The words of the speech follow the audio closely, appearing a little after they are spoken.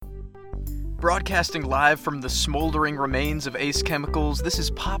Broadcasting live from the smoldering remains of Ace Chemicals, this is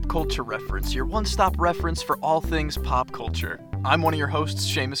Pop Culture Reference, your one-stop reference for all things pop culture. I'm one of your hosts,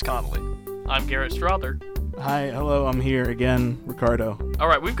 Seamus Connolly. I'm Garrett Strother. Hi, hello, I'm here again, Ricardo.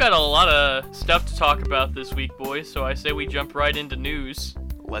 Alright, we've got a lot of stuff to talk about this week, boys, so I say we jump right into news.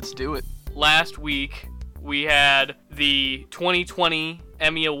 Let's do it. Last week, we had the 2020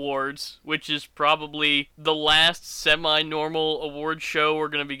 Emmy Awards, which is probably the last semi-normal award show we're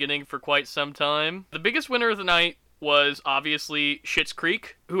going to be getting for quite some time. The biggest winner of the night was obviously Schitt's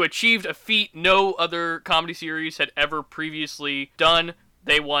Creek, who achieved a feat no other comedy series had ever previously done.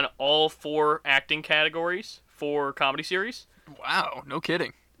 They won all 4 acting categories for comedy series. Wow, no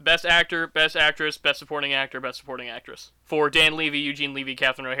kidding. Best Actor, Best Actress, Best Supporting Actor, Best Supporting Actress. For Dan Levy, Eugene Levy,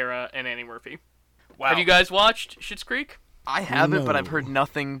 Catherine O'Hara, and Annie Murphy. Wow. Have you guys watched Schitt's Creek? I haven't, No. but I've heard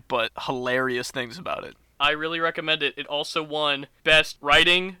nothing but hilarious things about it. I really recommend it. It also won Best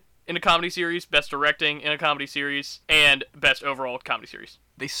Writing in a Comedy Series, Best Directing in a Comedy Series, and Best Overall Comedy Series.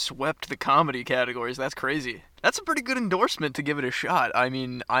 They swept the comedy categories. That's crazy. That's a pretty good endorsement to give it a shot. I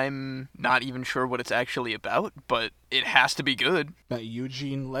mean, I'm not even sure what it's actually about, but it has to be good. That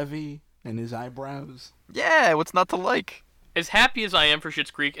Eugene Levy and his eyebrows. Yeah, what's not to like? As happy as I am for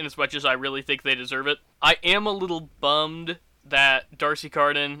Schitt's Creek, and as much as I really think they deserve it, I am a little bummed that Darcy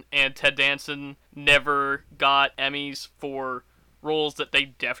Carden and Ted Danson never got Emmys for roles that they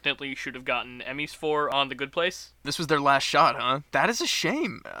definitely should have gotten Emmys for on The Good Place. This was their last shot, huh? That is a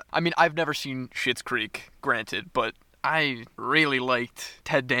shame. I mean, I've never seen Schitt's Creek, granted, but I really liked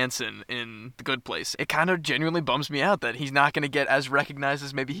Ted Danson in The Good Place. It kind of genuinely bums me out that he's not going to get as recognized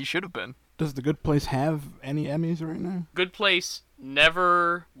as maybe he should have been. Does The Good Place have any Emmys right now? Good Place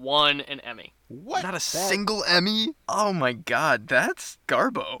never won an Emmy. What? Not a single Emmy? Oh my god, that's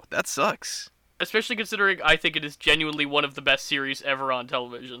garbo. That sucks. Especially considering I think it is genuinely one of the best series ever on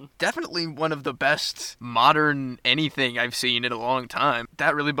television. Definitely one of the best modern anything I've seen in a long time.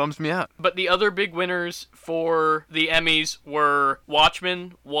 That really bums me out. But the other big winners for the Emmys were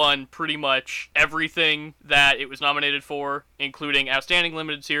Watchmen, won pretty much everything that it was nominated for, including Outstanding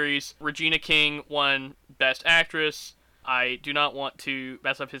Limited Series. Regina King won Best Actress. I do not want to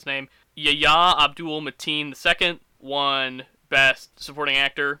mess up his name. Yahya Abdul-Mateen II won Best Supporting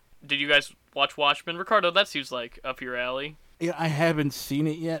Actor. Did you guys watch Watchmen? Ricardo, that seems like up your alley. Yeah, I haven't seen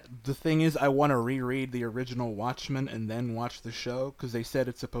it yet. The thing is, I want to reread the original Watchmen and then watch the show, because they said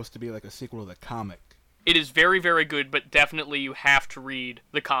it's supposed to be like a sequel to the comic. It is very, very good, but definitely you have to read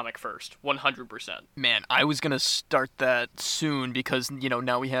the comic first, 100%. Man, I was going to start that soon because,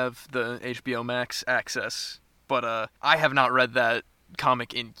 now we have the HBO Max access. But I have not read that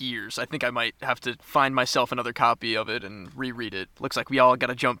comic in years. I think I might have to find myself another copy of it and reread it. Looks like we all got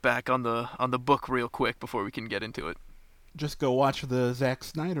to jump back on the book real quick before we can get into it. Just go watch the Zack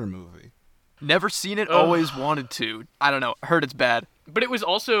Snyder movie. Never seen it, always wanted to. I don't know, heard it's bad. But it was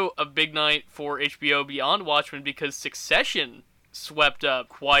also a big night for HBO beyond Watchmen because Succession swept up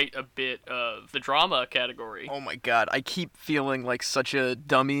quite a bit of the drama category. Oh my god, I keep feeling like such a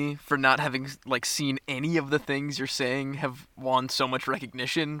dummy for not having seen any of the things you're saying have won so much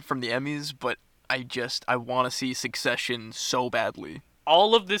recognition from the Emmys, but I want to see Succession so badly.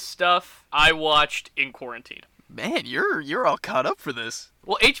 All of this stuff I watched in quarantine. Man, you're all caught up for this.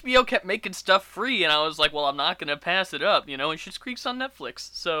 Well, HBO kept making stuff free, and I was like, well, I'm not going to pass it up, and Schitt's Creek's on Netflix,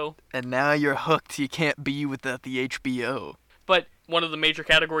 so... And now you're hooked. You can't be without the HBO. But one of the major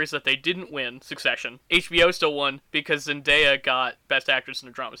categories that they didn't win, Succession, HBO still won because Zendaya got Best Actress in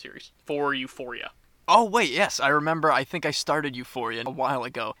a Drama Series for Euphoria. Oh, wait, yes, I remember. I think I started Euphoria a while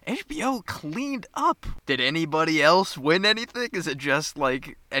ago. HBO cleaned up. Did anybody else win anything? Is it just,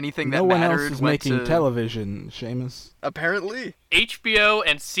 anything that No one mattered else is went making to... television, Seamus. Apparently. HBO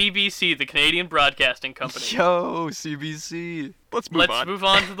and CBC, the Canadian Broadcasting Company. Yo, CBC. Let's move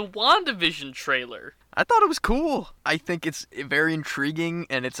on to the WandaVision trailer. I thought it was cool. I think it's very intriguing,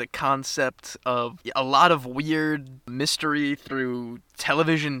 and it's a concept of a lot of weird mystery through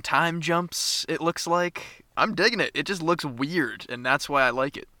television time jumps, it looks like. I'm digging it. It just looks weird, and that's why I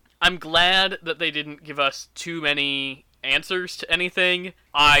like it. I'm glad that they didn't give us too many answers to anything.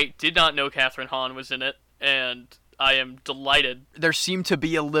 I did not know Catherine Hahn was in it, and I am delighted. There seemed to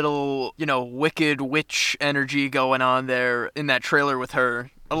be a little, wicked witch energy going on there in that trailer with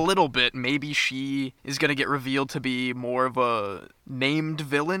her. A little bit. Maybe she is going to get revealed to be more of a named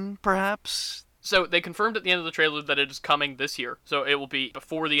villain, perhaps? So they confirmed at the end of the trailer that it is coming this year. So it will be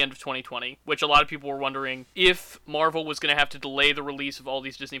before the end of 2020, which a lot of people were wondering if Marvel was going to have to delay the release of all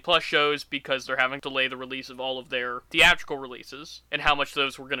these Disney Plus shows because they're having to delay the release of all of their theatrical releases and how much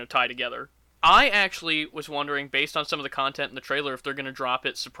those were going to tie together. I actually was wondering, based on some of the content in the trailer, if they're going to drop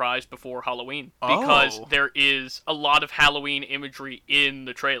it surprise before Halloween. Because there is a lot of Halloween imagery in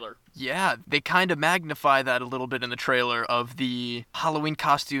the trailer. Yeah, they kind of magnify that a little bit in the trailer of the Halloween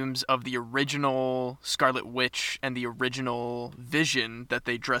costumes of the original Scarlet Witch and the original Vision that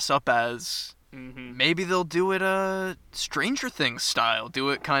they dress up as. Mm-hmm. Maybe they'll do it Stranger Things style. Do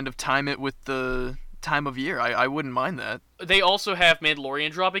it kind of time it with the time of year. I wouldn't mind that. They also have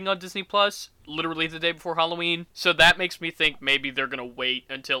Mandalorian dropping on Disney Plus literally the day before Halloween, so that makes me think maybe they're going to wait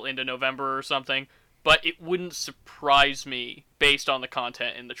until into November or something. But it wouldn't surprise me, based on the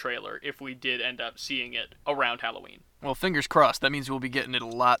content in the trailer, if we did end up seeing it around Halloween. Well, fingers crossed. That means we'll be getting it a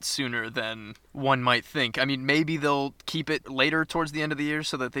lot sooner than one might think. I mean, maybe they'll keep it later towards the end of the year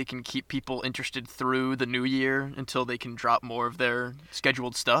so that they can keep people interested through the new year until they can drop more of their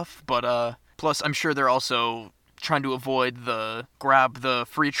scheduled stuff. But plus, I'm sure they're also trying to avoid the grab the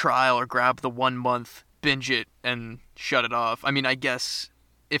free trial or grab the 1 month, binge it, and shut it off. I mean, I guess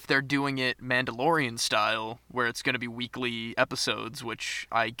if they're doing it Mandalorian style, where it's going to be weekly episodes, which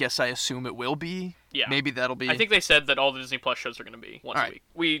I guess I assume it will be, yeah, maybe that'll be... I think they said that all the Disney Plus shows are going to be once All a right.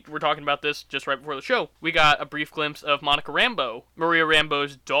 week. We were talking about this just right before the show. We got a brief glimpse of Monica Rambeau, Maria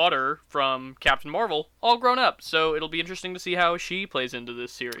Rambeau's daughter from Captain Marvel, all grown up, so it'll be interesting to see how she plays into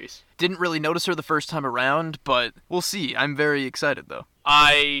this series. Didn't really notice her the first time around, but we'll see. I'm very excited, though.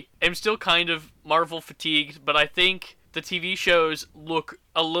 I am still kind of Marvel fatigued, but I think the TV shows look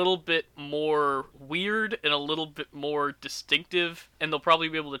a little bit more weird and a little bit more distinctive, and they'll probably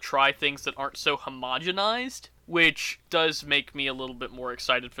be able to try things that aren't so homogenized, which does make me a little bit more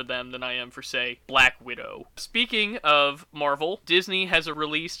excited for them than I am for, say, Black Widow. Speaking of Marvel, Disney has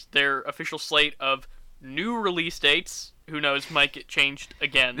released their official slate of new release dates. Who knows, might get changed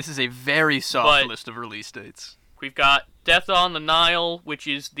again. This is a very soft list of release dates. We've got Death on the Nile, which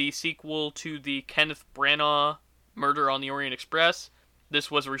is the sequel to the Kenneth Branagh Murder on the Orient Express.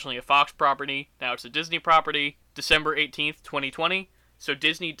 This was originally a Fox property, now it's a Disney property. December 18th, 2020. So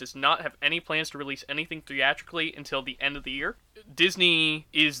Disney does not have any plans to release anything theatrically until the end of the year. Disney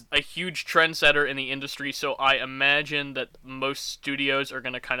is a huge trendsetter in the industry, so I imagine that most studios are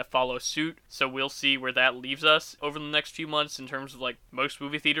going to kind of follow suit. So we'll see where that leaves us over the next few months in terms of, like, most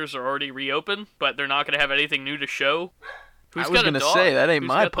movie theaters are already reopened, but they're not going to have anything new to show. I was going to say, that ain't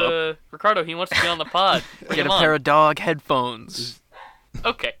my pup. Ricardo, he wants to be on the pod. Get a pair of dog headphones.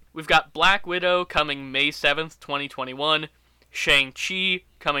 Okay, we've got Black Widow coming May 7th, 2021. Shang-Chi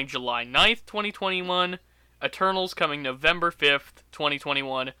coming July 9th, 2021. Eternals coming November 5th,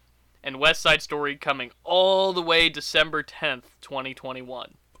 2021. And West Side Story coming all the way December 10th,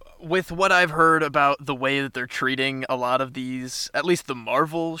 2021. With what I've heard about the way that they're treating a lot of these, at least the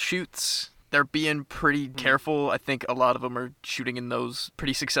Marvel shoots, they're being pretty careful. I think a lot of them are shooting in those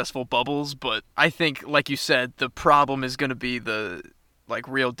pretty successful bubbles, but I think, like you said, the problem is going to be the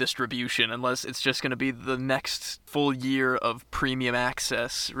real distribution, unless it's just going to be the next full year of premium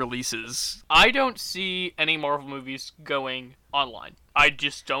access releases. I don't see any Marvel movies going online. I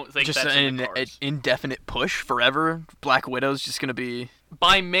just don't think that's in the cards. An indefinite push forever. Black Widow's just going to be...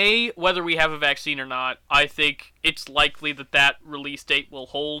 By May, whether we have a vaccine or not, I think it's likely that release date will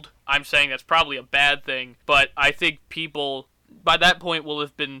hold. I'm saying that's probably a bad thing, but I think people by that point will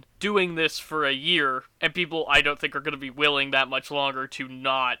have been doing this for a year, and people I don't think are going to be willing that much longer to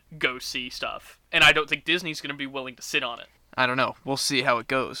not go see stuff. And I don't think Disney's going to be willing to sit on it. I don't know. We'll see how it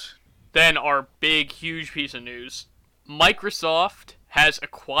goes. Then our big, huge piece of news. Microsoft has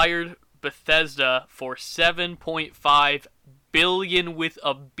acquired Bethesda for $7.5 billion with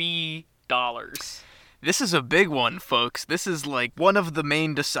a B dollars. This is a big one, folks. This is like one of the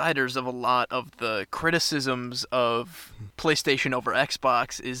main deciders of a lot of the criticisms of PlayStation over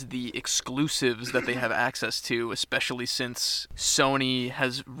Xbox is the exclusives that they have access to, especially since Sony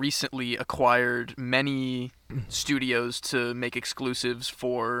has recently acquired many studios to make exclusives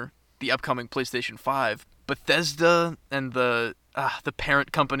for the upcoming PlayStation 5. Bethesda and the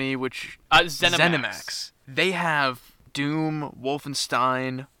parent company, which... ZeniMax. They have Doom,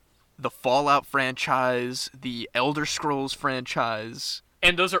 Wolfenstein, the Fallout franchise, the Elder Scrolls franchise.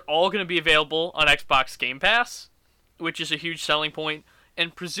 And those are all going to be available on Xbox Game Pass, which is a huge selling point.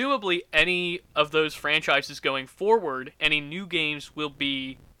 And presumably any of those franchises going forward, any new games will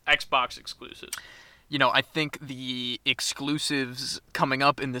be Xbox exclusives. You know, I think the exclusives coming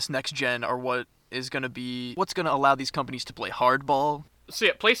up in this next gen are what's going to allow these companies to play hardball. So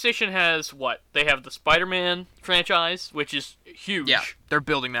yeah, PlayStation has what? They have the Spider-Man franchise, which is huge. Yeah, they're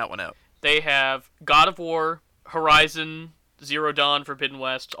building that one out. They have God of War, Horizon, Zero Dawn, Forbidden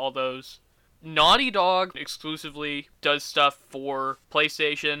West, all those. Naughty Dog exclusively does stuff for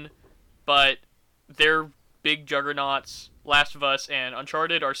PlayStation. but their big juggernauts, Last of Us and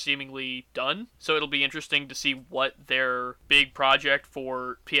Uncharted, are seemingly done. So it'll be interesting to see what their big project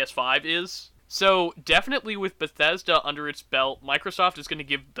for PS5 is. So definitely with Bethesda under its belt, Microsoft is going to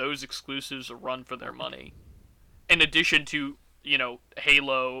give those exclusives a run for their money. In addition to,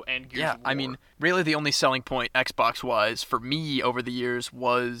 Halo and Gears of War. I mean, really the only selling point Xbox-wise for me over the years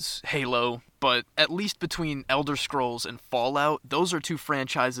was Halo, but at least between Elder Scrolls and Fallout, those are two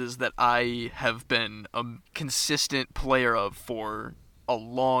franchises that I have been a consistent player of for a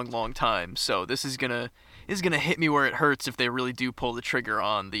long, long time. So this is gonna hit me where it hurts if they really do pull the trigger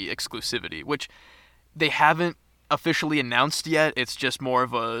on the exclusivity, which they haven't officially announced yet. It's just more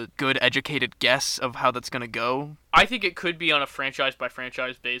of a good educated guess of how that's gonna go. I think it could be on a franchise by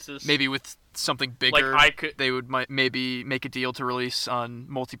franchise basis. Maybe with something bigger, they would maybe make a deal to release on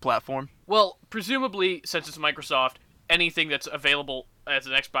multi-platform. Well, presumably, since it's Microsoft, anything that's available as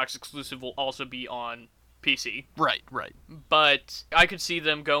an Xbox exclusive will also be on PC. Right. But I could see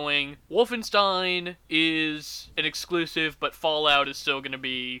them going, Wolfenstein is an exclusive, but Fallout is still going to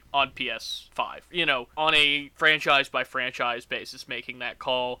be on PS5. On a franchise-by-franchise basis, making that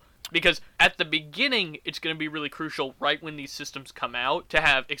call. Because at the beginning, it's going to be really crucial right when these systems come out to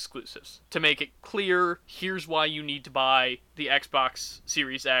have exclusives. To make it clear, here's why you need to buy the Xbox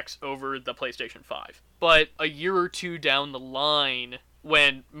Series X over the PlayStation 5. But a year or two down the line,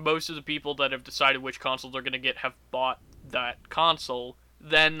 when most of the people that have decided which console they're going to get have bought that console,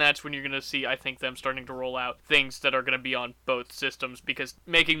 then that's when you're going to see, I think, them starting to roll out things that are going to be on both systems, because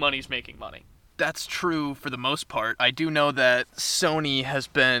making money is making money. That's true for the most part. I do know that Sony has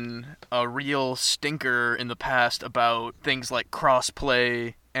been a real stinker in the past about things like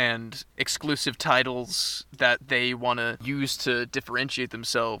crossplay and exclusive titles that they want to use to differentiate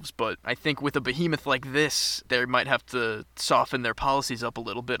themselves, but I think with a behemoth like this, they might have to soften their policies up a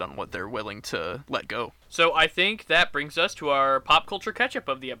little bit on what they're willing to let go. So I think that brings us to our pop culture catch-up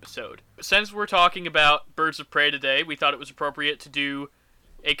of the episode. Since we're talking about Birds of Prey today, we thought it was appropriate to do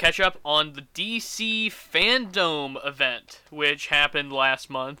a catch-up on the DC Fandom event, which happened last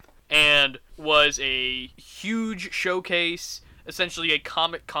month and was a huge showcase, essentially a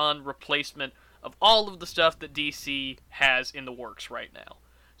Comic-Con replacement of all of the stuff that DC has in the works right now.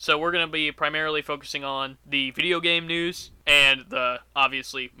 So we're going to be primarily focusing on the video game news and the,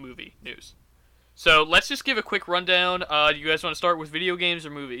 obviously, movie news. So let's just give a quick rundown. Do you guys want to start with video games or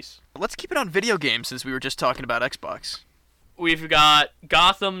movies? Let's keep it on video games since we were just talking about Xbox. We've got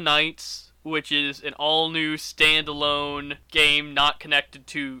Gotham Knights, which is an all-new standalone game not connected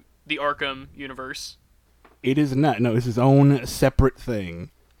to the Arkham universe. It is not. No, it's his own separate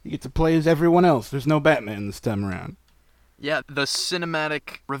thing. You get to play as everyone else. There's no Batman this time around. Yeah, the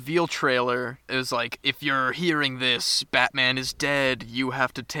cinematic reveal trailer is like, if you're hearing this, Batman is dead, you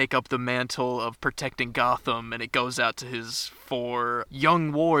have to take up the mantle of protecting Gotham, and it goes out to his 4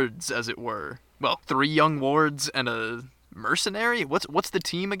 young wards, as it were. Well, 3 young wards and a mercenary? What's the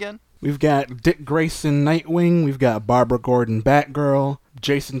team again? We've got Dick Grayson Nightwing, we've got Barbara Gordon Batgirl,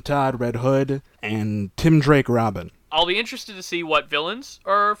 Jason Todd Red Hood, and Tim Drake Robin. I'll be interested to see what villains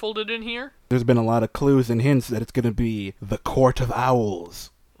are folded in here. There's been a lot of clues and hints that it's going to be the Court of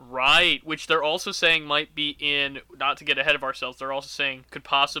Owls. Right, which they're also saying might be in, not to get ahead of ourselves, they're also saying could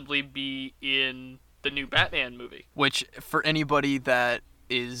possibly be in the new Batman movie. Which, for anybody that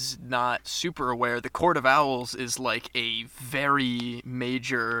is not super aware, the Court of Owls is like a very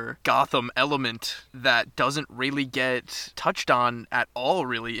major Gotham element that doesn't really get touched on at all,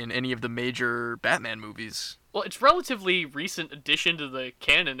 really, in any of the major Batman movies. Well, it's relatively recent addition to the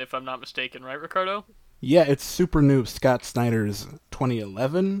canon, if I'm not mistaken, right, Ricardo? Yeah, it's super new. Scott Snyder's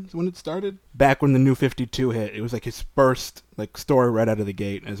 2011 is when it started. Back when the New 52 hit, it was like his first story right out of the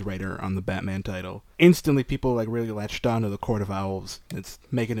gate as writer on the Batman title. Instantly, people really latched on to the Court of Owls. It's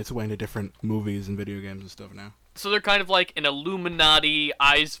making its way into different movies and video games and stuff now. So they're kind of like an Illuminati,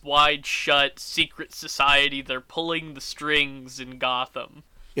 eyes wide shut, secret society. They're pulling the strings in Gotham.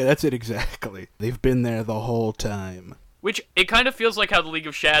 Yeah, that's it exactly. They've been there the whole time. Which, it kind of feels like how the League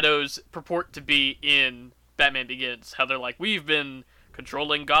of Shadows purport to be in Batman Begins. How they're like, we've been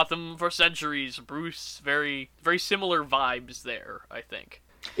controlling Gotham for centuries. Bruce, very, very similar vibes there, I think.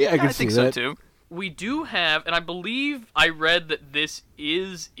 Yeah, I think so too. We do have, and I believe I read that this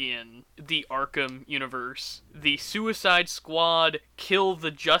is in the Arkham universe, the Suicide Squad Kill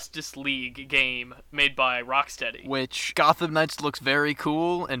the Justice League game made by Rocksteady. Which Gotham Knights looks very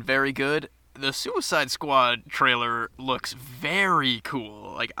cool and very good. The Suicide Squad trailer looks very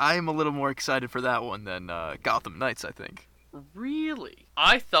cool. I'm a little more excited for that one than Gotham Knights, I think. Really?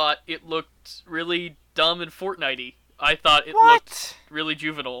 I thought it looked really dumb and Fortnite-y. I thought it looked really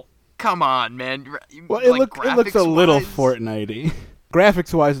juvenile. come on, man. Well, it looks a little graphics-wise- Fortnite-y.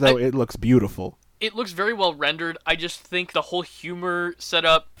 Graphics-wise, though, it looks beautiful. It looks very well rendered. I just think the whole humor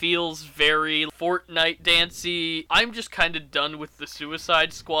setup feels very Fortnite dancey. I'm just kind of done with the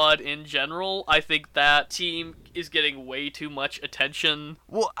Suicide Squad in general. I think that team is getting way too much attention.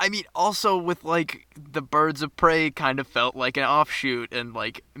 Well, I mean, also with, like, the Birds of Prey kind of felt like an offshoot, and,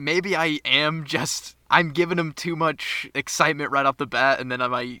 like, maybe I'm giving them too much excitement right off the bat, and then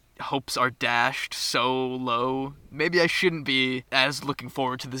my hopes are dashed so low. Maybe I shouldn't be as looking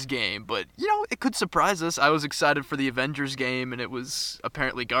forward to this game, but, it could surprise us. I was excited for the Avengers game, and it was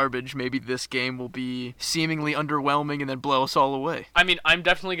apparently garbage. Maybe this game will be seemingly underwhelming and then blow us all away. I mean, I'm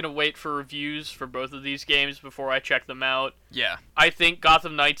definitely going to wait for reviews for both of these games before I check them out. Yeah. I think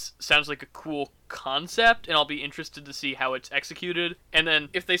Gotham Knights sounds like a cool concept, and I'll be interested to see how it's executed. And then,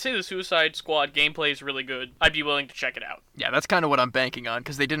 if they say the Suicide Squad gameplay is really good, I'd be willing to check it out. Yeah, that's kind of what I'm banking on,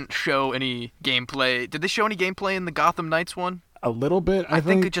 because they didn't show any gameplay. Did they show any gameplay in the Gotham Knights one? A little bit, I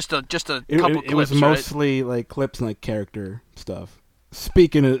think just a couple it was clips, mostly like clips and like character stuff.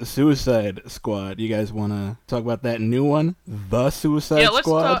 Speaking of Suicide Squad, you guys want to talk about that new one, The Suicide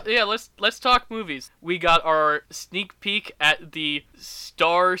Squad? Let's talk movies. We got our sneak peek at the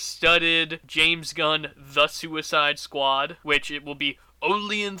star-studded James Gunn The Suicide Squad, which it will be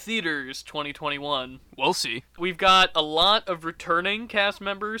only in theaters 2021. We'll see. We've got a lot of returning cast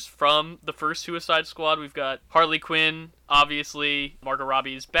members from the first Suicide Squad. We've got Harley Quinn, obviously. Margot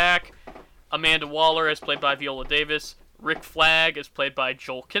Robbie is back. Amanda Waller, as played by Viola Davis. Rick Flag, as played by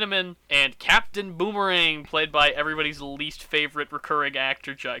Joel Kinnaman. And Captain Boomerang, played by everybody's least favorite recurring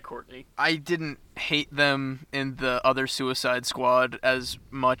actor, Jai Courtney. I didn't hate them in the other Suicide Squad as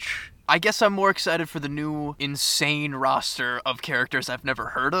much. I guess I'm more excited for the new insane roster of characters I've never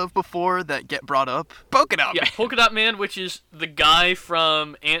heard of before that get brought up. Polka Dot Man. Yeah, Polka Dot Man, which is the guy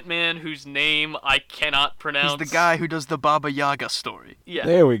from Ant-Man whose name I cannot pronounce. He's the guy who does the Baba Yaga story. Yeah.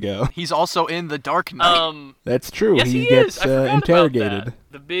 There we go. He's also in The Dark Knight. That's true. Yes, he is. gets I forgot interrogated. About that.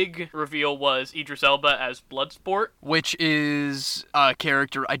 The big reveal was Idris Elba as Bloodsport. Which is a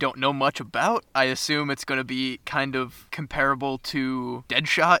character I don't know much about. I assume it's going to be kind of comparable to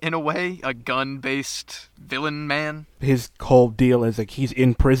Deadshot in a way, a gun-based villain man. His whole deal is like he's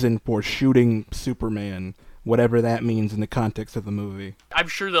in prison for shooting Superman, whatever that means in the context of the movie. I'm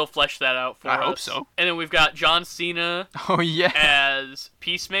sure they'll flesh that out for us. I hope so. And then we've got John Cena Oh, yeah. as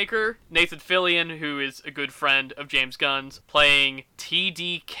Peacemaker. Nathan Fillion, who is a good friend of James Gunn's, playing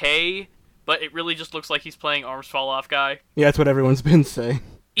TDK, but it really just looks like he's playing Arms Fall Off guy. Yeah, that's what everyone's been saying.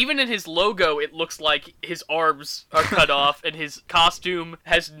 Even in his logo, it looks like his arms are cut off, and his costume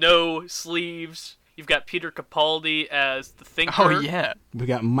has no sleeves. You've got Peter Capaldi as the Thinker. Oh, yeah. We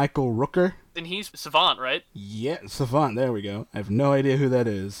got Michael Rooker. And he's Savant, right? Yeah, Savant, there we go. I have no idea who that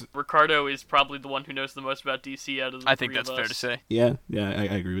is. Ricardo is probably the one who knows the most about DC out of the I think three that's of fair us. to say. Yeah,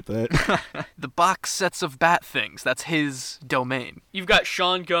 I agree with that. The box sets of bat things, that's his domain. You've got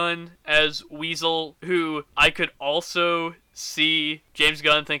Sean Gunn as Weasel, who I could also see James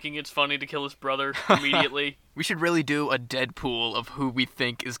Gunn thinking it's funny to kill his brother immediately. We should really do a Deadpool of who we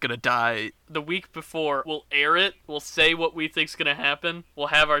think is gonna die. The week before, we'll air it, we'll say what we think's gonna happen, we'll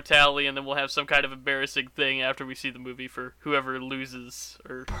have our tally, and then we'll have some kind of embarrassing thing after we see the movie for whoever loses.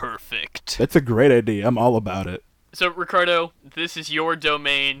 Or Perfect. That's a great idea. I'm all about it. So, Ricardo, this is your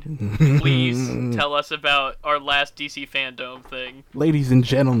domain. Please tell us about our last DC Fandom thing. Ladies and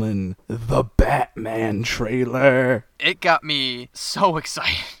gentlemen, the Batman trailer. It got me so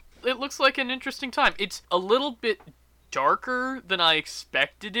excited. It looks like an interesting time. It's a little bit darker than I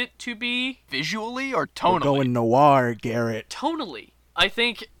expected it to be. Visually or We're tonally? going noir, Garrett. Tonally, I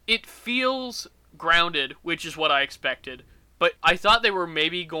think it feels grounded, which is what I expected. But I thought they were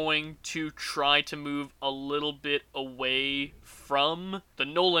maybe going to try to move a little bit away from the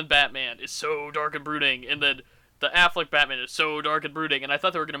Nolan Batman is so dark and brooding, and then the Affleck Batman is so dark and brooding, and I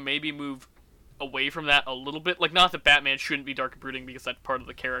thought they were going to maybe move away from that a little bit. Like, not that Batman shouldn't be dark and brooding because that's part of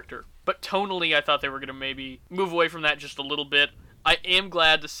the character. But tonally, I thought they were going to maybe move away from that just a little bit. I am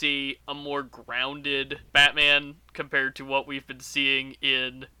glad to see a more grounded Batman compared to what we've been seeing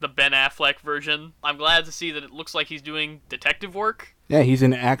in the Ben Affleck version. I'm glad to see that it looks like he's doing detective work. Yeah, he's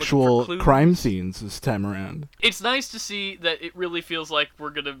in actual clues. crime scenes this time around. It's nice to see that it really feels like we're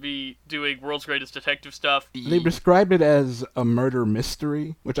going to be doing World's Greatest Detective stuff. They described it as a murder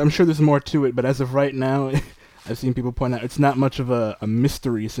mystery, which I'm sure there's more to it, but as of right now, I've seen people point out it's not much of a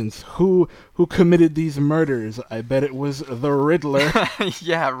mystery, since who committed these murders? I bet it was the Riddler.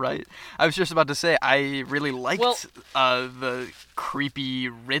 Yeah, right. I was just about to say, I really liked the creepy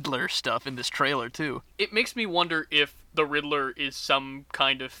Riddler stuff in this trailer too. It makes me wonder if the Riddler is some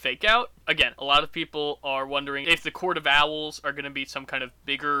kind of fake out. Again, a lot of people are wondering if the Court of Owls are going to be some kind of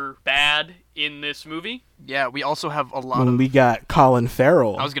bigger bad in this movie. Yeah, we also have a lot When of... we got Colin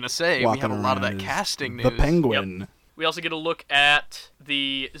Farrell. I was going to say, we walking have a lot of that around as casting news. The Penguin, We also get a look at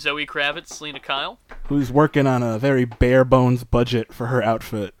the Zoe Kravitz, Selena Kyle. who's working on a very bare bones budget for her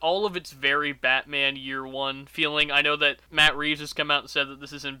outfit. All of it's very Batman Year One feeling. I know that Matt Reeves has come out and said that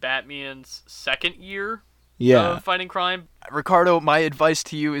this is in Batman's second year Yeah. of fighting crime. Ricardo, my advice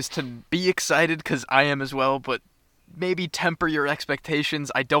to you is to be excited, because I am as well, but maybe temper your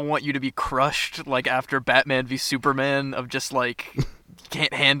expectations. I don't want you to be crushed, like, after Batman v Superman, of just, like,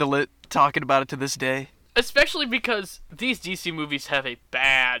 can't handle it, talking about it to this day. Especially because these DC movies have a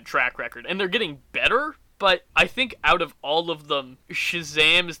bad track record, and they're getting better, but I think out of all of them,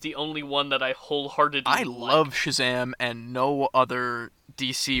 Shazam is the only one that I wholeheartedly I like. love Shazam, and no other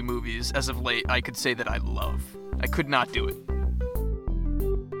DC movies as of late I could say that I love. I could not do it.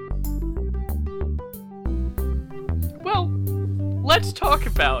 Well, let's talk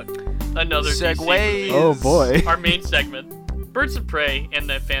about another DC Segways. movie. Oh boy. Our main segment, Birds of Prey and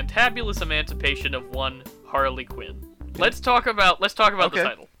the fantabulous emancipation of one Harley Quinn. Let's talk about the Okay.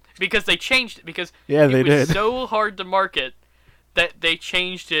 title, because they changed it, because Yeah, they it was did. so hard to market that they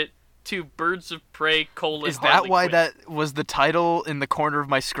changed it to Birds of Prey : Is that Harley why Quinn. that was the title in the corner of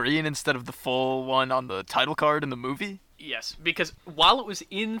my screen instead of the full one on the title card in the movie? Yes, because while it was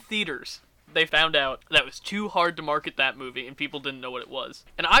in theaters, they found out that it was too hard to market that movie and people didn't know what it was.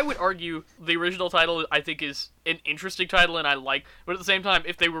 And I would argue the original title, I think, is an interesting title and I like, but at the same time,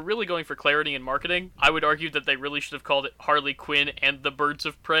 if they were really going for clarity in marketing, I would argue that they really should have called it Harley Quinn and the Birds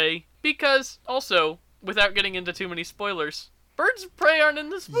of Prey, because also, without getting into too many spoilers, Birds of Prey aren't in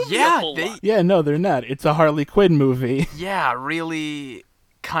this movie Yeah, a whole they- lot. Yeah, no, they're not. It's a Harley Quinn movie. Yeah, really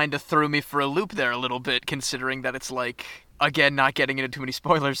kind of threw me for a loop there a little bit, considering that it's like, again, not getting into too many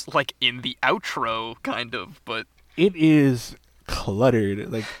spoilers, like in the outro, kind of, but It is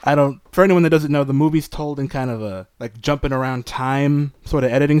cluttered. Like, I don't, for anyone that doesn't know, the movie's told in kind of a like jumping around time sort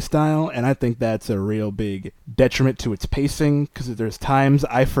of editing style, and I think that's a real big detriment to its pacing, because there's times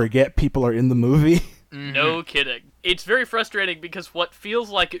I forget people are in the movie. No kidding. It's very frustrating because what feels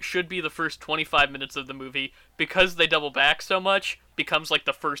like it should be the first 25 minutes of the movie, because they double back so much, becomes like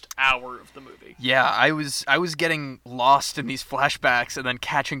the first hour of the movie. yeah, I was getting lost in these flashbacks and then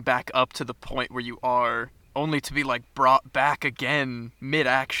catching back up to the point where you are, only to be like brought back again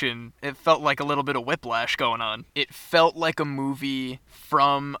mid-action. It felt like a little bit of whiplash going on. It felt like a movie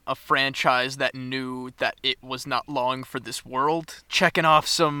from a franchise that knew that it was not long for this world, checking off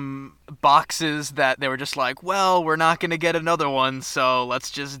some boxes that they were just like, well, we're not going to get another one, so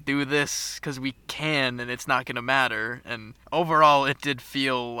let's just do this because we can and it's not going to matter. And overall, it did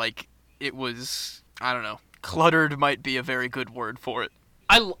feel like it was, I don't know, cluttered might be a very good word for it.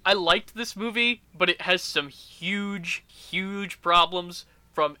 I liked this movie, but it has some huge, huge problems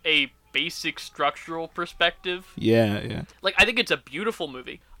from a basic structural perspective. Yeah. Like, I think it's a beautiful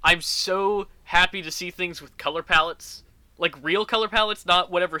movie. I'm so happy to see things with color palettes. Like, real color palettes,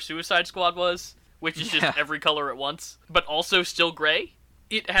 not whatever Suicide Squad was, which is just Yeah. every color at once, but also still gray.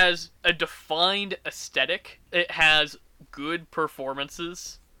 It has a defined aesthetic. It has good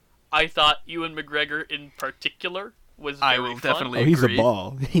performances. I thought Ewan McGregor in particular was very I will fun. definitely Oh, he's agree. a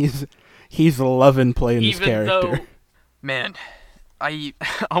ball. He's loving playing this Even character. though Man, I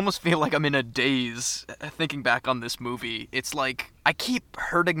almost feel like I'm in a daze thinking back on this movie. It's like I keep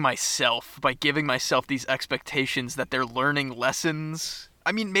hurting myself by giving myself these expectations that they're learning lessons.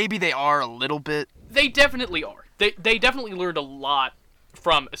 I mean, maybe they are a little bit. they definitely are. They definitely learned a lot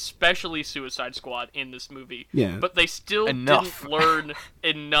from especially Suicide Squad in this movie. Yeah. But they still Enough. didn't learn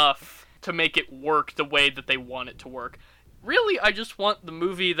enough to make it work the way that they want it to work. Really, I just want the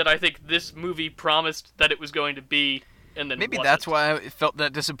movie that I think this movie promised that it was going to be, and then Maybe wasn't. that's why I felt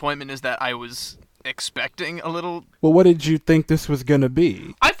that disappointment, is that I was expecting a little. Well, what did you think this was gonna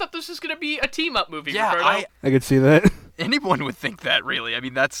be? I thought this was going to be a team-up movie, Yeah, Ricardo. I could see that. anyone would think that, really. I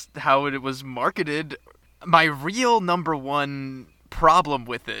mean, that's how it was marketed. My real number one problem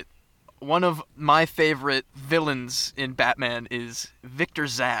with it, one of my favorite villains in Batman is Victor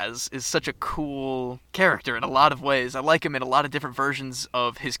Zsasz, is such a cool character in a lot of ways. I like him in a lot of different versions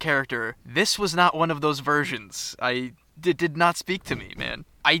of his character. This was not one of those versions. It did not speak to me, man.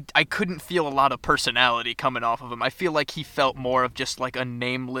 I couldn't feel a lot of personality coming off of him. I feel like he felt more of just like a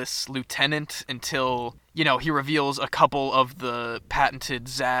nameless lieutenant until, you know, he reveals a couple of the patented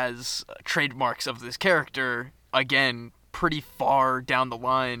Zsasz trademarks of this character, again, pretty far down the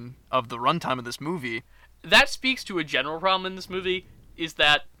line of the runtime of this movie. that speaks to a general problem in this movie, is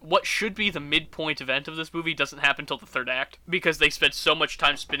that what should be the midpoint event of this movie doesn't happen until the third act, because they spent so much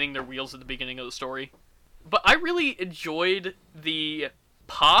time spinning their wheels at the beginning of the story. But I really enjoyed the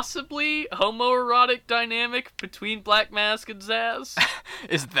possibly homoerotic dynamic between Black Mask and Zsasz.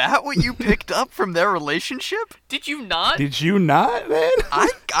 Is that what you picked up from their relationship? Did you not? Did you not, man?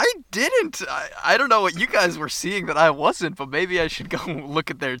 I didn't. I don't know what you guys were seeing that I wasn't, but maybe I should go look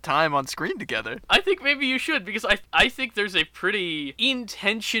at their time on screen together. I think maybe you should, because I think there's a pretty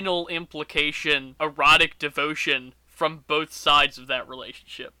intentional implication, erotic devotion from both sides of that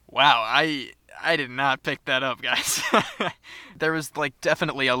relationship. Wow, I did not pick that up, guys. There was, like,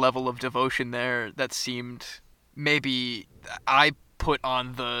 definitely a level of devotion there that seemed maybe I put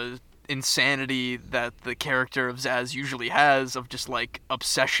on the insanity that the character of Zsasz usually has of just, like,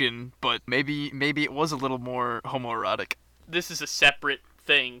 obsession, but maybe it was a little more homoerotic. This is a separate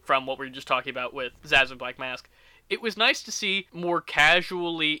thing from what we were just talking about with Zsasz and Black Mask. It was nice to see more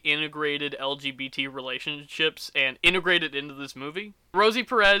casually integrated LGBT relationships and integrated into this movie. Rosie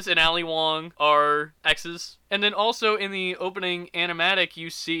Perez and Ali Wong are exes. And then also in the opening animatic, you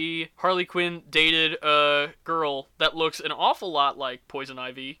see Harley Quinn dated a girl that looks an awful lot like Poison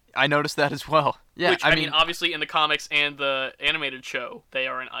Ivy. I noticed that as well. Yeah, Which, I mean, obviously in the comics and the animated show, they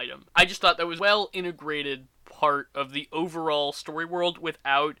are an item. I just thought that was well integrated part of the overall story world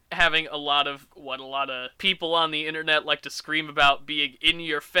without having a lot of what a lot of people on the internet like to scream about being in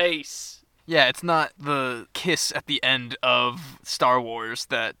your face. Yeah, it's not the kiss at the end of Star Wars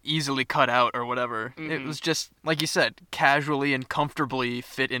that easily cut out or whatever. Mm-hmm. It was just, like you said, casually and comfortably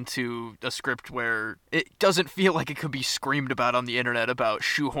fit into a script where it doesn't feel like it could be screamed about on the internet about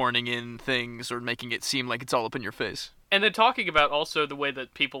shoehorning in things or making it seem like it's all up in your face. And then talking about also the way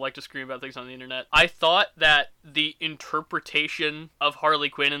that people like to scream about things on the internet, I thought that the interpretation of Harley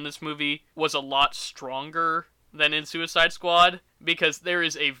Quinn in this movie was a lot stronger than in Suicide Squad, because there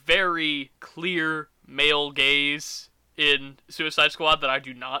is a very clear male gaze in Suicide Squad that I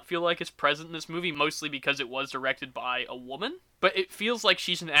do not feel like is present in this movie, mostly because it was directed by a woman. But it feels like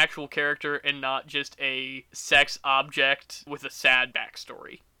she's an actual character and not just a sex object with a sad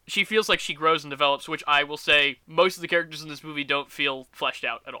backstory. She feels like she grows and develops, which I will say most of the characters in this movie don't feel fleshed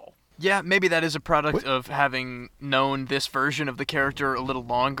out at all. Yeah, maybe that is a product of having known this version of the character a little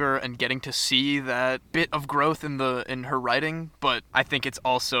longer and getting to see that bit of growth in her writing, but I think it's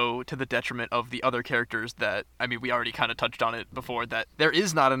also to the detriment of the other characters that, I mean, we already kind of touched on it before, that there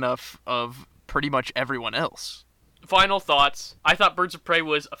is not enough of pretty much everyone else. Final thoughts. I thought Birds of Prey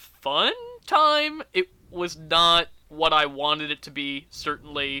was a fun time. It was not what I wanted it to be,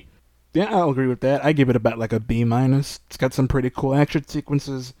 certainly. Yeah, I'll agree with that. I give it about like a B-. It's got some pretty cool action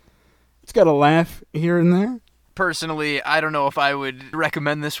sequences. It's got a laugh here and there. Personally, I don't know if I would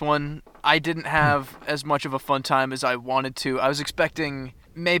recommend this one. I didn't have as much of a fun time as I wanted to. I was expecting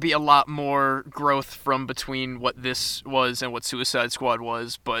maybe a lot more growth from between what this was and what Suicide Squad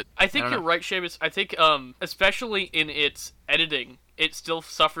was, but I think you're right, Seamus. I think, especially in its editing, it still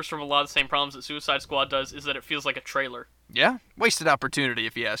suffers from a lot of the same problems that Suicide Squad does, is that it feels like a trailer. Yeah, wasted opportunity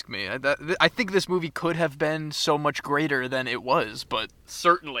if you ask me. I think this movie could have been so much greater than it was, but...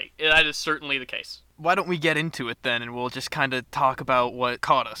 Certainly. That is certainly the case. Why don't we get into it then, and we'll just kind of talk about what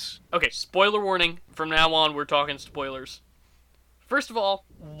caught us. Okay, spoiler warning. From now on, we're talking spoilers. First of all,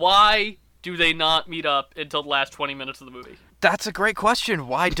 why do they not meet up until the last 20 minutes of the movie? That's a great question.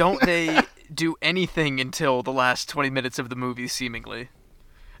 Why don't they do anything until the last 20 minutes of the movie, seemingly?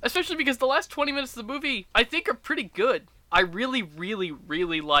 Especially because the last 20 minutes of the movie, I think, are pretty good. I really, really,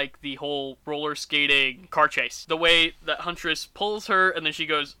 really like the whole roller skating car chase. The way that Huntress pulls her, and then she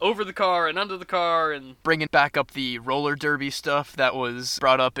goes over the car and under the car, and... Bringing back up the roller derby stuff that was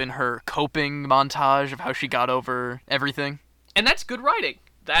brought up in her coping montage of how she got over everything. And that's good writing.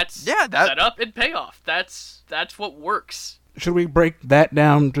 That's set up and payoff. That's what works. Should we break that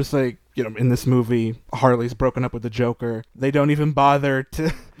down just like, you know, in this movie, Harley's broken up with the Joker. They don't even bother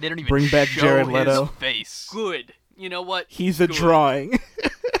to bring back Jared Leto. His face. Good. You know what? He's a drawing.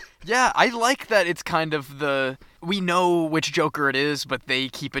 Yeah, I like that it's kind of we know which Joker it is, but they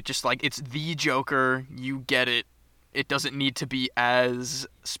keep it just like, it's the Joker, you get it. It doesn't need to be as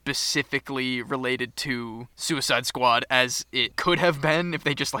specifically related to Suicide Squad as it could have been if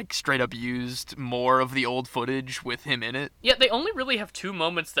they just like straight up used more of the old footage with him in it. Yeah, they only really have two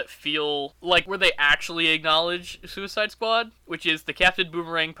moments that feel like where they actually acknowledge Suicide Squad, which is the Captain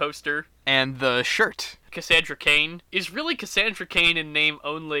Boomerang poster. And the shirt. Cassandra Cain is really Cassandra Cain in name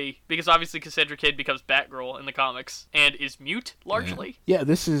only, because obviously Cassandra Cain becomes Batgirl in the comics and is mute, largely. Yeah,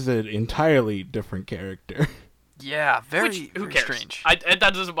 this is an entirely different character. Yeah, Which, who very cares? strange.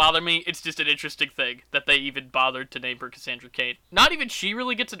 That doesn't bother me. It's just an interesting thing that they even bothered to name her Cassandra Cain. Not even she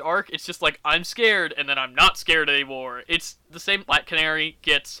really gets an arc. It's just like, I'm scared, and then I'm not scared anymore. It's the same Black Canary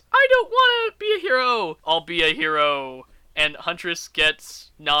gets, I don't want to be a hero. I'll be a hero. And Huntress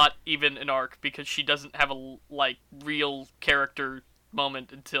gets not even an arc because she doesn't have a, real character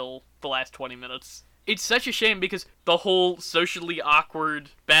moment until the last 20 minutes. It's such a shame because the whole socially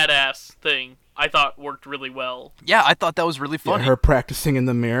awkward badass thing I thought worked really well. Yeah, I thought that was really funny. Yeah, her practicing in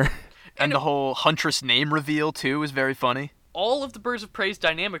the mirror. And the whole Huntress name reveal, too, was very funny. All of the Birds of Prey's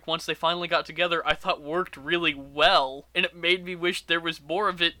dynamic, once they finally got together, I thought worked really well, and it made me wish there was more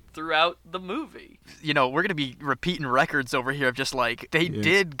of it throughout the movie. You know, we're going to be repeating records over here of just they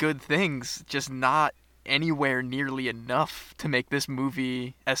did good things, just not anywhere nearly enough to make this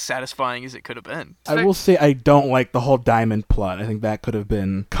movie as satisfying as it could have been. I will say I don't like the whole diamond plot. I think that could have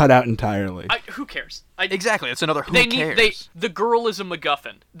been cut out entirely. Who cares? Exactly, it's another who cares. The girl is a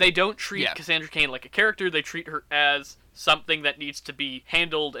MacGuffin. They don't treat Cassandra Cain like a character, they treat her as something that needs to be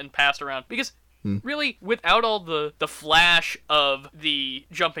handled and passed around. Because really, without all the flash of the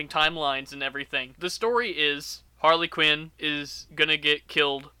jumping timelines and everything, the story is Harley Quinn is gonna get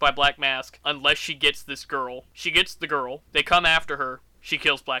killed by Black Mask unless she gets this girl. She gets the girl. They come after her. She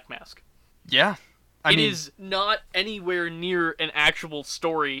kills Black Mask. Yeah. It is not anywhere near an actual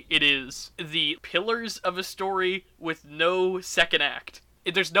story. It is the pillars of a story with no second act.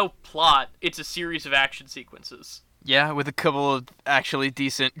 There's no plot. It's a series of action sequences. Yeah, with a couple of actually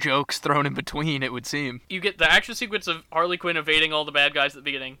decent jokes thrown in between, it would seem. You get the action sequence of Harley Quinn evading all the bad guys at the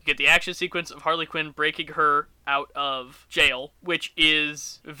beginning. You get the action sequence of Harley Quinn breaking her out of jail, which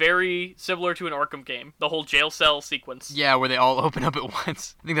is very similar to an Arkham game. The whole jail cell sequence. Yeah, where they all open up at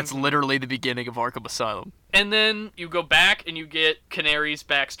once. I think that's literally the beginning of Arkham Asylum. And then you go back and you get Canary's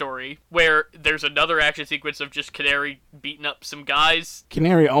backstory, where there's another action sequence of just Canary beating up some guys.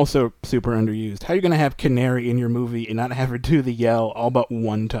 Canary also super underused. How are you going to have Canary in your movie and not have her do the yell all but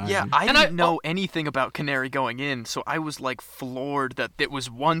one time? Yeah, I didn't know anything about Canary going in, so I was floored that it was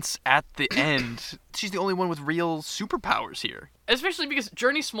once at the end. She's the only one with real superpowers here. Especially because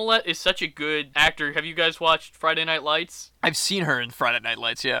Jurnee Smollett is such a good actor. Have you guys watched Friday Night Lights? I've seen her in Friday Night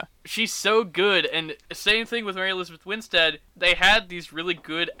Lights, yeah. She's so good, and same thing with Mary Elizabeth Winstead. They had these really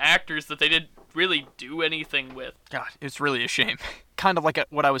good actors that they didn't really do anything with. God, it's really a shame. Kind of like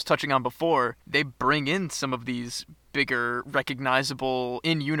what I was touching on before, they bring in some of these bigger, recognizable,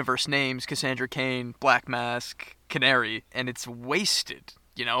 in-universe names, Cassandra Cain, Black Mask, Canary, and it's wasted.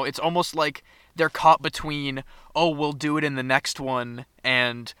 You know, it's almost like they're caught between, oh, we'll do it in the next one,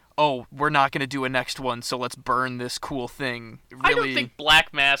 and, oh, we're not going to do a next one, so let's burn this cool thing. Really... I don't think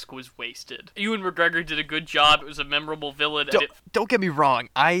Black Mask was wasted. Ewan McGregor did a good job. It was a memorable villain. Don't get me wrong.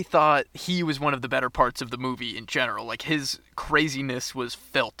 I thought he was one of the better parts of the movie in general. His craziness was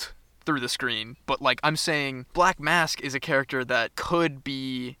felt through the screen, but I'm saying Black Mask is a character that could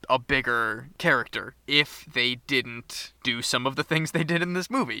be a bigger character if they didn't do some of the things they did in this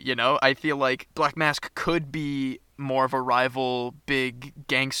movie, you know? I feel like Black Mask could be more of a rival big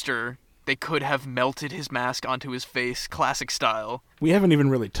gangster. They could have melted his mask onto his face, classic style. We haven't even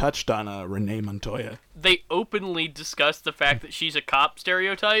really touched on Renee Montoya. They openly discuss the fact that she's a cop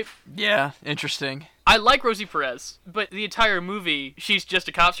stereotype. Yeah, interesting. I like Rosie Perez, but the entire movie, she's just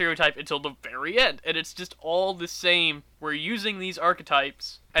a cop stereotype until the very end, and it's just all the same. We're using these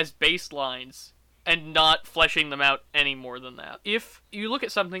archetypes as baselines and not fleshing them out any more than that. If you look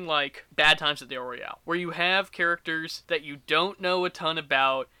at something like Bad Times at the El Royale, where you have characters that you don't know a ton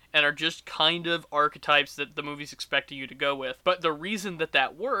about and are just kind of archetypes that the movie's expecting you to go with. But the reason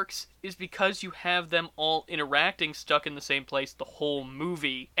that works is because you have them all interacting stuck in the same place the whole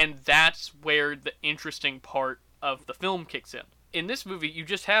movie, and that's where the interesting part of the film kicks in. In this movie, you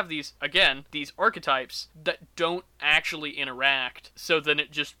just have these archetypes that don't actually interact, so then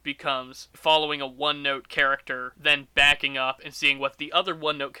it just becomes following a one-note character, then backing up and seeing what the other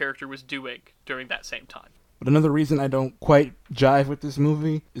one-note character was doing during that same time. But another reason I don't quite jive with this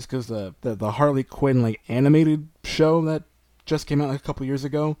movie is because the Harley Quinn animated show that just came out a couple years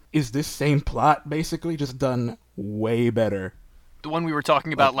ago is this same plot, basically, just done way better. The one we were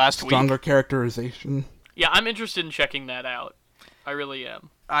talking about last week. Stronger characterization. Yeah, I'm interested in checking that out. I really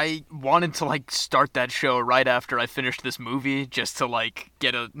am. I wanted to start that show right after I finished this movie, just to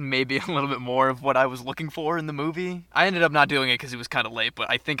get maybe a little bit more of what I was looking for in the movie. I ended up not doing it because it was kind of late, but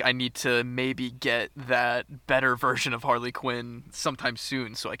I think I need to maybe get that better version of Harley Quinn sometime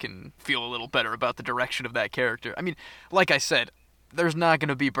soon so I can feel a little better about the direction of that character. I mean, like I said, there's not going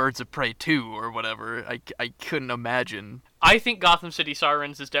to be Birds of Prey 2 or whatever. I couldn't imagine. I think Gotham City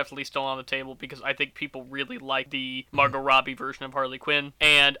Sirens is definitely still on the table because I think people really like the Margot Robbie version of Harley Quinn.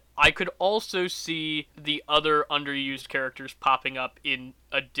 And I could also see the other underused characters popping up in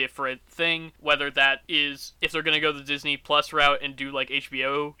a different thing, whether that is if they're going to go the Disney Plus route and do like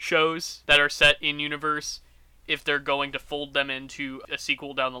HBO shows that are set in universe, if they're going to fold them into a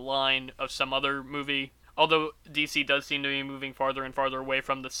sequel down the line of some other movie. Although DC does seem to be moving farther and farther away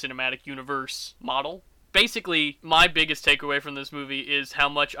from the cinematic universe model. Basically, my biggest takeaway from this movie is how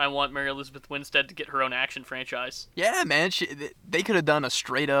much I want Mary Elizabeth Winstead to get her own action franchise. Yeah, man, they could have done a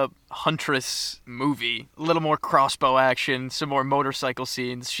straight-up Huntress movie. A little more crossbow action, some more motorcycle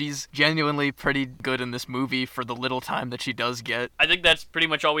scenes. She's genuinely pretty good in this movie for the little time that she does get. I think that's pretty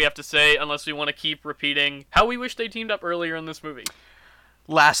much all we have to say, unless we want to keep repeating how we wish they teamed up earlier in this movie.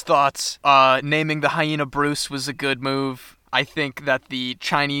 Last thoughts, naming the hyena Bruce was a good move. I think that the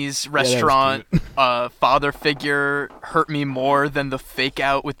Chinese restaurant father figure hurt me more than the fake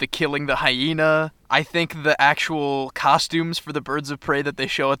out with the killing the hyena. I think the actual costumes for the Birds of Prey that they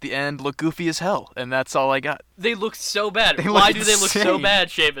show at the end look goofy as hell, and that's all I got. They look so bad. Why do they look so bad,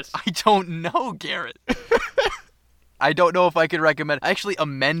 Seamus? I don't know, Garrett. I don't know if I could recommend. I actually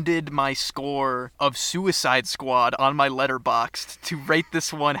amended my score of Suicide Squad on my Letterboxd to rate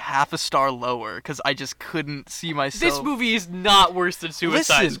this one half a star lower because I just couldn't see myself. This movie is not worse than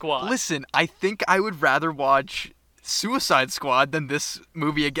Suicide Squad. Listen, I think I would rather watch Suicide Squad than this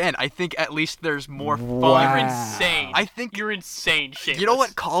movie again. I think at least there's more fun. You're insane. I think you're insane, Seamus. You know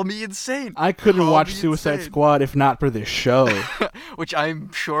what? Call me insane. I couldn't watch Suicide Squad if not for this show. Which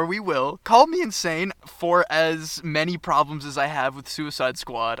I'm sure we will. Call me insane. For as many problems as I have with Suicide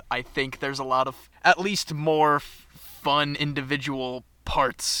Squad, I think there's a lot of at least more fun individual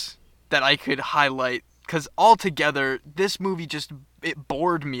parts that I could highlight. Because altogether, this movie it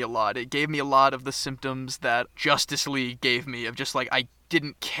bored me a lot. It gave me a lot of the symptoms that Justice League gave me of just like, I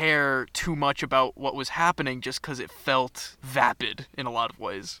didn't care too much about what was happening just because it felt vapid in a lot of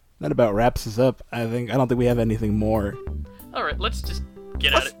ways. That about wraps us up. I don't think we have anything more. All right, let's just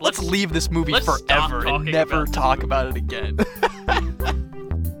get at it. Let's leave this movie forever and never talk about it again.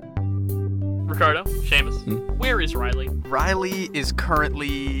 Ricardo, Seamus, where is Riley? Riley is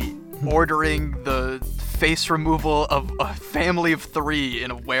currently ordering the face removal of a family of 3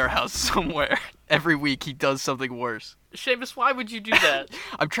 in a warehouse somewhere. Every week he does something worse. Seamus, why would you do that?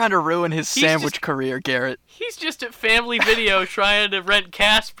 I'm trying to ruin his sandwich career, Garrett. He's just at Family Video trying to rent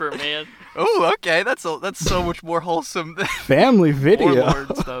Casper, man. Oh, okay. That's so much more wholesome than Family Video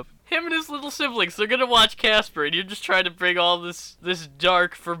Warlord stuff. Him and his little siblings, they're gonna watch Casper, and you're just trying to bring all this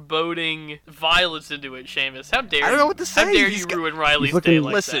dark, foreboding violence into it, Seamus. How dare you? I don't know what to say. How dare you ruin Riley's day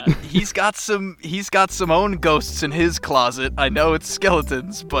like Listen, that? he's got some own ghosts in his closet. I know it's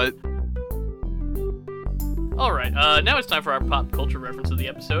skeletons, but... Alright, now it's time for our pop culture reference of the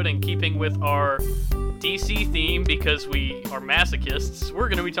episode, and keeping with our DC theme, because we are masochists, we're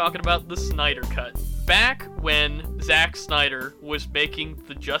gonna be talking about the Snyder Cut. Back when Zack Snyder was making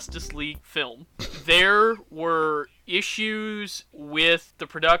the Justice League film, there were issues with the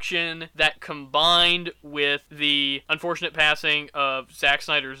production that combined with the unfortunate passing of Zack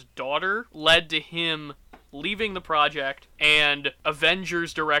Snyder's daughter led to him leaving the project and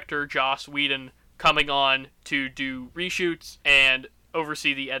Avengers director Joss Whedon coming on to do reshoots and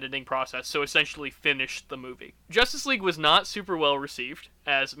oversee the editing process, so essentially finish the movie. Justice League was not super well received,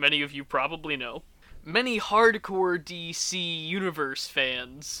 as many of you probably know. Many hardcore DC Universe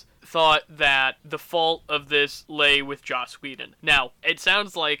fans thought that the fault of this lay with Joss Whedon. Now, it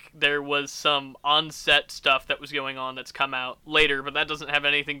sounds like there was some on-set stuff that was going on that's come out later, but that doesn't have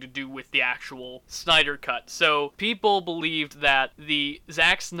anything to do with the actual Snyder Cut. So, people believed that the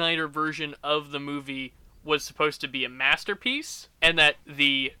Zack Snyder version of the movie was supposed to be a masterpiece, and that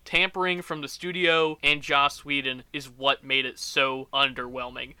the tampering from the studio and Joss Whedon is what made it so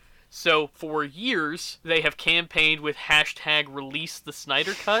underwhelming. So, for years, they have campaigned with hashtag release the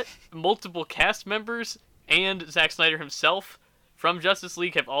Snyder Cut. Multiple cast members and Zack Snyder himself from Justice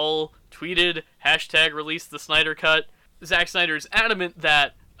League have all tweeted hashtag release the Snyder Cut. Zack Snyder is adamant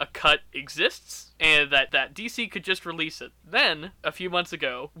that a cut exists and that DC could just release it. Then, a few months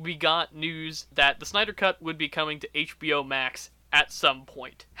ago, we got news that the Snyder Cut would be coming to HBO Max at some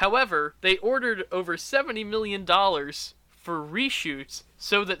point. However, they ordered over $70 million for reshoots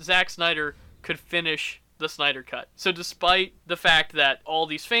so that Zack Snyder could finish the Snyder Cut. So despite the fact that all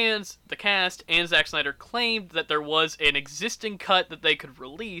these fans, the cast, and Zack Snyder claimed that there was an existing cut that they could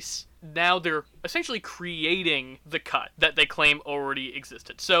release, now they're essentially creating the cut that they claim already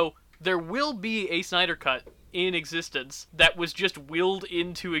existed. So There will be a Snyder Cut in existence that was just willed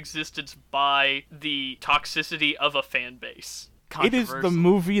into existence by the toxicity of a fan base. It is the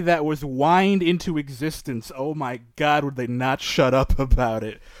movie that was whined into existence. Oh my god, would they not shut up about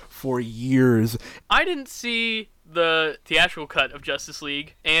it for years? I didn't see the theatrical cut of Justice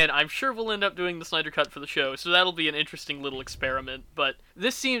League, and I'm sure we'll end up doing the Snyder Cut for the show, so that'll be an interesting little experiment, but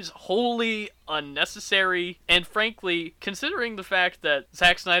this seems wholly unnecessary, and frankly, considering the fact that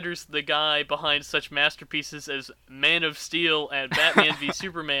Zack Snyder's the guy behind such masterpieces as Man of Steel and Batman v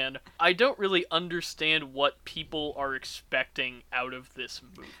Superman, I don't really understand what people are expecting out of this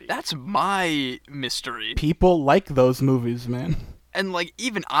movie. That's my mystery. People like those movies, man. And, like,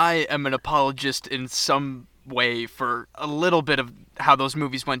 even I am an apologist in some way for a little bit of how those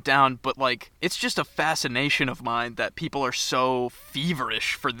movies went down, but, like, it's just a fascination of mine that people are so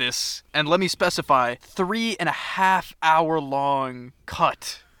feverish for this, and let me specify, 3.5 hour long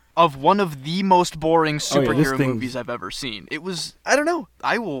cut of one of the most boring superhero movies I've ever seen. It was, I don't know,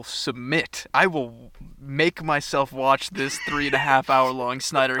 I will submit. I will make myself watch this 3.5 hour long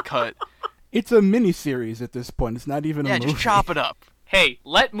Snyder Cut. It's a miniseries at this point. It's not even a movie. Yeah, just chop it up. Hey,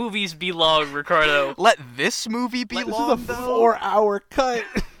 let movies be long, Ricardo. Let this movie be long, This is a 4 hour cut.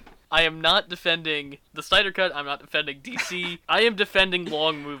 I am not defending the Snyder Cut. I'm not defending DC. I am defending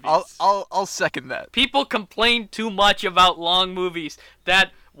long movies. I'll second that. People complain too much about long movies.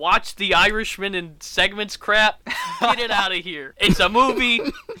 That watch The Irishman in segments crap. Get it out of here. It's a movie.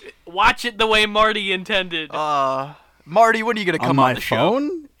 Watch it the way Marty intended. Marty, when are you gonna come on the show? On my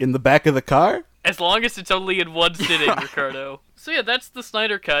phone? In the back of the car? As long as it's only in one sitting, Ricardo. So yeah, that's the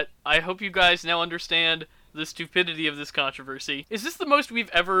Snyder Cut. I hope you guys now understand the stupidity of this controversy. Is this the most we've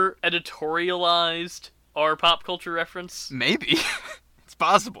ever editorialized our pop culture reference? Maybe. It's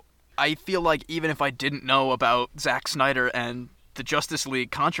possible. I feel like even if I didn't know about Zack Snyder and the Justice League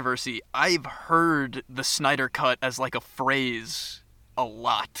controversy, I've heard the Snyder Cut as like a phrase a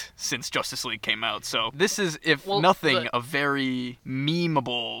lot since Justice League came out. So this is, if nothing, a very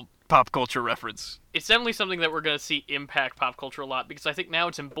memeable pop culture reference. It's definitely something that we're going to see impact pop culture a lot, because I think now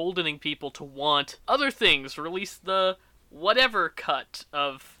it's emboldening people to want other things, release the whatever cut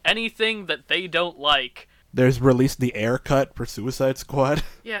of anything that they don't like. There's released the Air cut for Suicide Squad.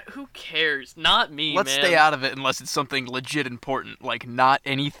 Yeah, who cares? Not me, Let's man. stay out of it unless it's something legit important, like not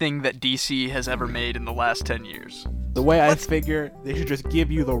anything that DC has ever made in the last 10 years. The way I figure, they should just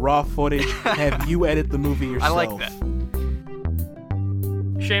give you the raw footage, have you edit the movie yourself. I like that.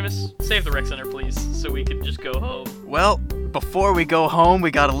 Seamus, save the rec center, please, so we can just go home. Well, before we go home, we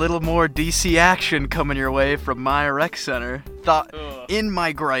got a little more DC action coming your way from my rec center. In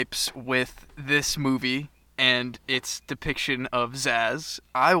my gripes with this movie and its depiction of Zsasz,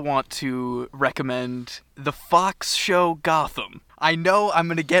 I want to recommend the Fox show Gotham. I know I'm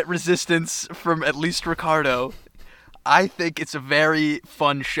going to get resistance from at least Ricardo. I think it's a very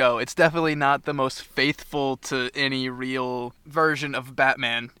fun show. It's definitely not the most faithful to any real version of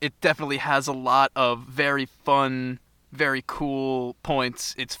Batman. It definitely has a lot of very fun, very cool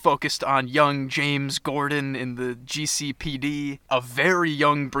points. It's focused on young James Gordon in the GCPD, a very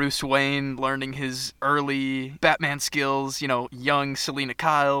young Bruce Wayne learning his early Batman skills, young Selina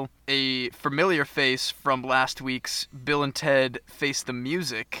Kyle, a familiar face from last week's Bill and Ted Face the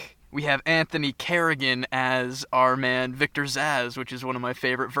Music. We have Anthony Carrigan as our man Victor Zsasz, which is one of my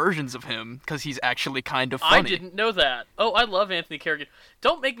favorite versions of him, because he's actually kind of funny. I didn't know that. Oh, I love Anthony Carrigan.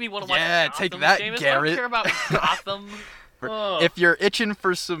 Don't make me want to watch Gotham, take that, Seamus. Garrett. I don't care about Gotham. If you're itching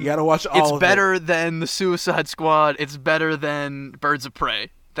for some... You gotta watch all of it. It's better than the Suicide Squad. It's better than Birds of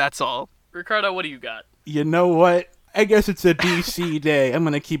Prey. That's all. Ricardo, what do you got? You know what? I guess it's a DC day. I'm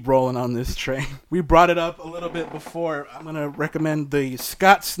going to keep rolling on this train. We brought it up a little bit before. I'm going to recommend the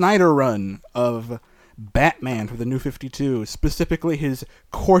Scott Snyder run of Batman for the New 52, specifically his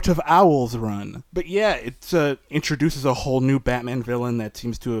Court of Owls run. But yeah, it introduces a whole new Batman villain that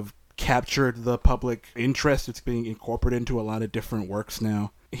seems to have captured the public interest. It's being incorporated into a lot of different works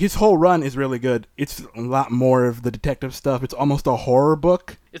now. His whole run is really good. It's a lot more of the detective stuff. It's almost a horror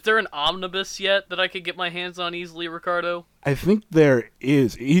book. Is there an omnibus yet that I could get my hands on easily, Ricardo? I think there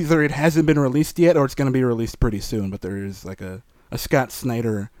is. Either it hasn't been released yet or it's going to be released pretty soon, but there is like a Scott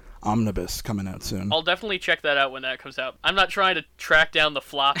Snyder omnibus coming out soon. I'll definitely check that out when that comes out. I'm not trying to track down the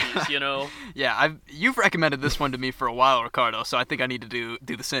floppies, Yeah, you've recommended this one to me for a while, Ricardo, so I think I need to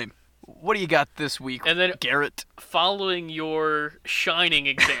do the same. What do you got this week, and then, Garrett? Following your shining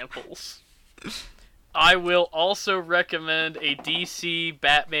examples, I will also recommend a DC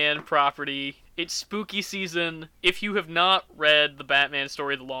Batman property It's spooky season. If you have not read the Batman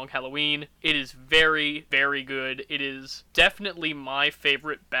story, The Long Halloween, it is very, very good. It is definitely my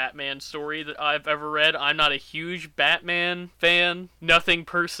favorite Batman story that I've ever read. I'm not a huge Batman fan. Nothing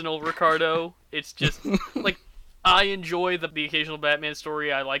personal, Ricardo. It's just, like, I enjoy the occasional Batman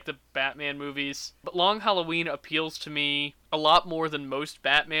story. I like the Batman movies. But Long Halloween appeals to me a lot more than most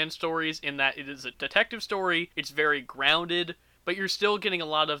Batman stories in that it is a detective story. It's very grounded, but you're still getting a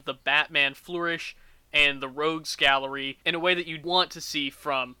lot of the Batman flourish and the rogues gallery in a way that you'd want to see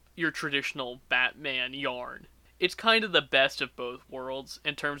from your traditional Batman yarn. It's kind of the best of both worlds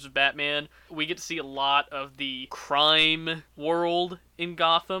in terms of Batman. We get to see a lot of the crime world in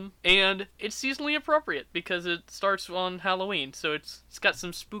Gotham, and it's seasonally appropriate because it starts on Halloween, so it's got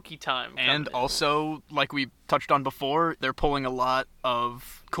some spooky time. And also, like we touched on before, they're pulling a lot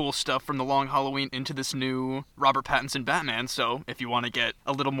of cool stuff from The Long Halloween into this new Robert Pattinson Batman, so if you want to get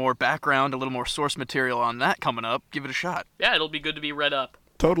a little more background, a little more source material on that coming up, give it a shot. Yeah, it'll be good to be read up.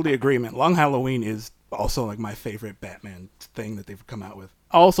 Totally agreement. Long Halloween is also like my favorite Batman thing that they've come out with.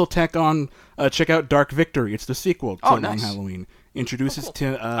 I'll also check out Dark Victory. It's the sequel to Long Halloween. Introduces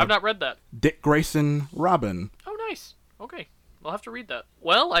cool. I've not read that. Dick Grayson Robin. Oh, nice. Okay. I'll have to read that.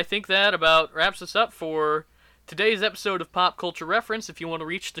 Well, I think that about wraps us up for today's episode of Pop Culture Reference. If you want to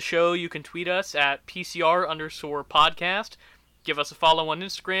reach the show, you can tweet us at PCR_podcast. Give us a follow on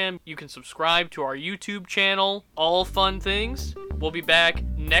Instagram. You can subscribe to our YouTube channel. All fun things. We'll be back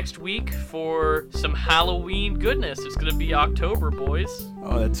next week for some Halloween goodness. It's going to be October, boys.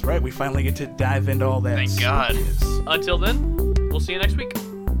 Oh, that's right. We finally get to dive into all that. Thank God. Until then, we'll see you next week.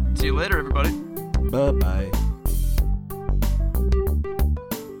 See you later, everybody. Bye-bye.